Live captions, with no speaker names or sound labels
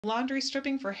Laundry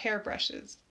stripping for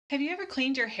hairbrushes. Have you ever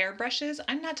cleaned your hairbrushes?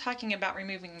 I'm not talking about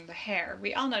removing the hair.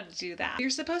 We all know to do that.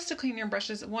 You're supposed to clean your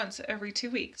brushes once every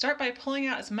 2 weeks. Start by pulling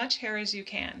out as much hair as you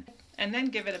can, and then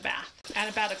give it a bath. Add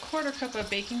about a 1/4 cup of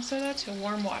baking soda to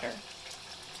warm water.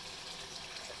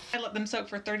 I let them soak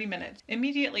for 30 minutes.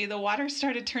 Immediately, the water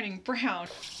started turning brown.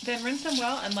 Then rinse them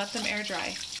well and let them air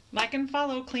dry. Like and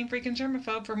follow Clean Freak and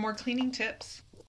Germaphobe for more cleaning tips.